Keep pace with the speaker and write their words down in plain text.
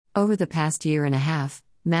Over the past year and a half,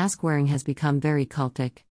 mask wearing has become very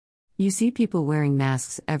cultic. You see people wearing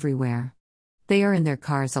masks everywhere. They are in their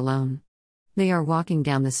cars alone. They are walking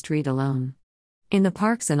down the street alone. In the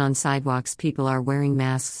parks and on sidewalks, people are wearing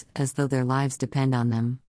masks as though their lives depend on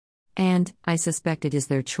them. And, I suspect it is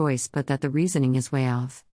their choice, but that the reasoning is way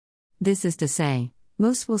off. This is to say,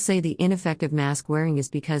 most will say the ineffective mask wearing is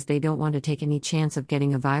because they don't want to take any chance of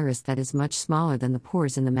getting a virus that is much smaller than the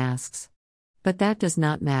pores in the masks. But that does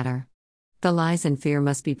not matter. The lies and fear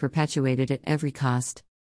must be perpetuated at every cost.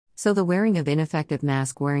 So the wearing of ineffective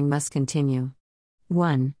mask wearing must continue.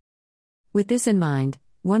 1. With this in mind,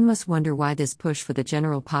 one must wonder why this push for the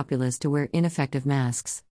general populace to wear ineffective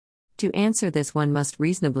masks. To answer this, one must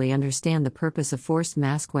reasonably understand the purpose of forced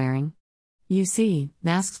mask wearing. You see,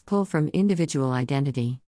 masks pull from individual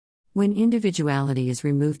identity. When individuality is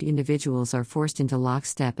removed, individuals are forced into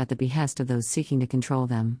lockstep at the behest of those seeking to control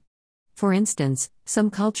them. For instance,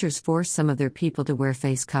 some cultures force some of their people to wear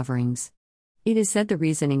face coverings. It is said the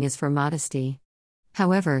reasoning is for modesty.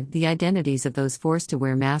 However, the identities of those forced to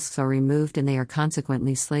wear masks are removed, and they are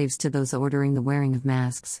consequently slaves to those ordering the wearing of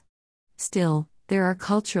masks. Still, there are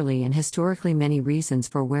culturally and historically many reasons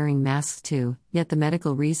for wearing masks too, yet the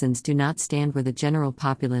medical reasons do not stand where the general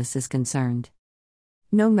populace is concerned.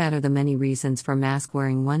 No matter the many reasons for mask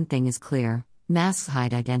wearing, one thing is clear: masks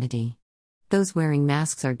hide identity. Those wearing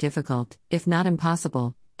masks are difficult, if not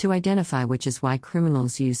impossible, to identify, which is why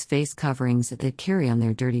criminals use face coverings that carry on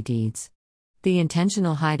their dirty deeds. The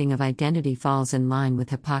intentional hiding of identity falls in line with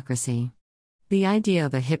hypocrisy. The idea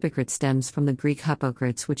of a hypocrite stems from the Greek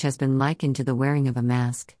hypokrites, which has been likened to the wearing of a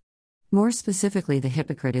mask. More specifically, the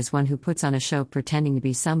hypocrite is one who puts on a show pretending to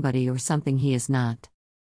be somebody or something he is not.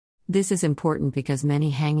 This is important because many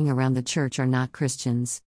hanging around the church are not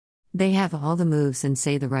Christians. They have all the moves and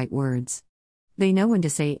say the right words. They know when to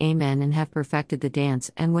say amen and have perfected the dance,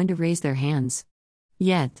 and when to raise their hands.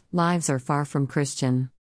 Yet, lives are far from Christian.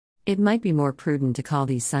 It might be more prudent to call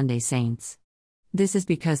these Sunday saints. This is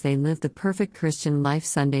because they live the perfect Christian life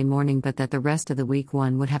Sunday morning, but that the rest of the week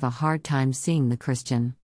one would have a hard time seeing the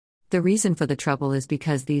Christian. The reason for the trouble is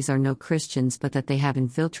because these are no Christians, but that they have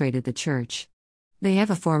infiltrated the church. They have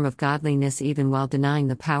a form of godliness even while denying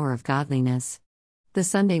the power of godliness. The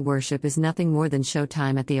Sunday worship is nothing more than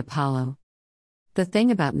showtime at the Apollo. The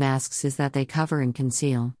thing about masks is that they cover and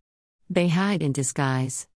conceal. They hide and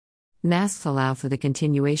disguise. Masks allow for the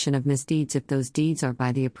continuation of misdeeds if those deeds are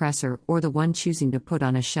by the oppressor or the one choosing to put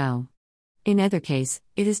on a show. In either case,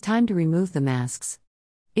 it is time to remove the masks.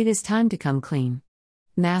 It is time to come clean.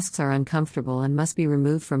 Masks are uncomfortable and must be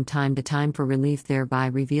removed from time to time for relief, thereby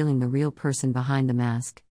revealing the real person behind the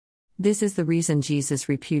mask. This is the reason Jesus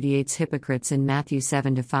repudiates hypocrites in Matthew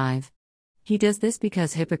 7-5. He does this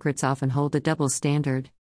because hypocrites often hold a double standard.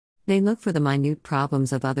 They look for the minute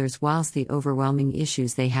problems of others whilst the overwhelming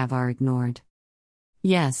issues they have are ignored.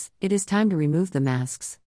 Yes, it is time to remove the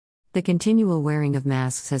masks. The continual wearing of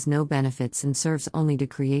masks has no benefits and serves only to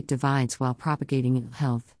create divides while propagating ill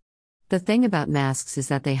health. The thing about masks is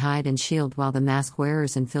that they hide and shield while the mask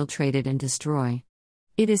wearers infiltrate it and destroy.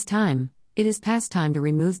 It is past time to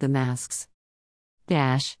remove the masks.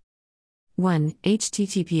 1.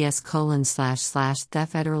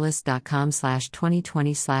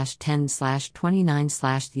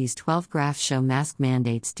 https://thefederalist.com/2020/10/29/ These 12 graphs show mask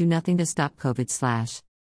mandates do nothing to stop COVID.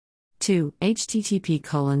 2.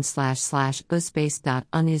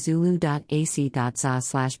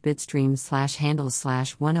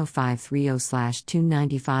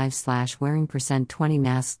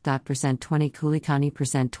 masks.%20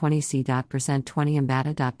 kulikani%20c.%20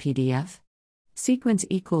 embata.pdf. Sequence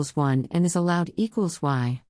equals 1 and is allowed equals y.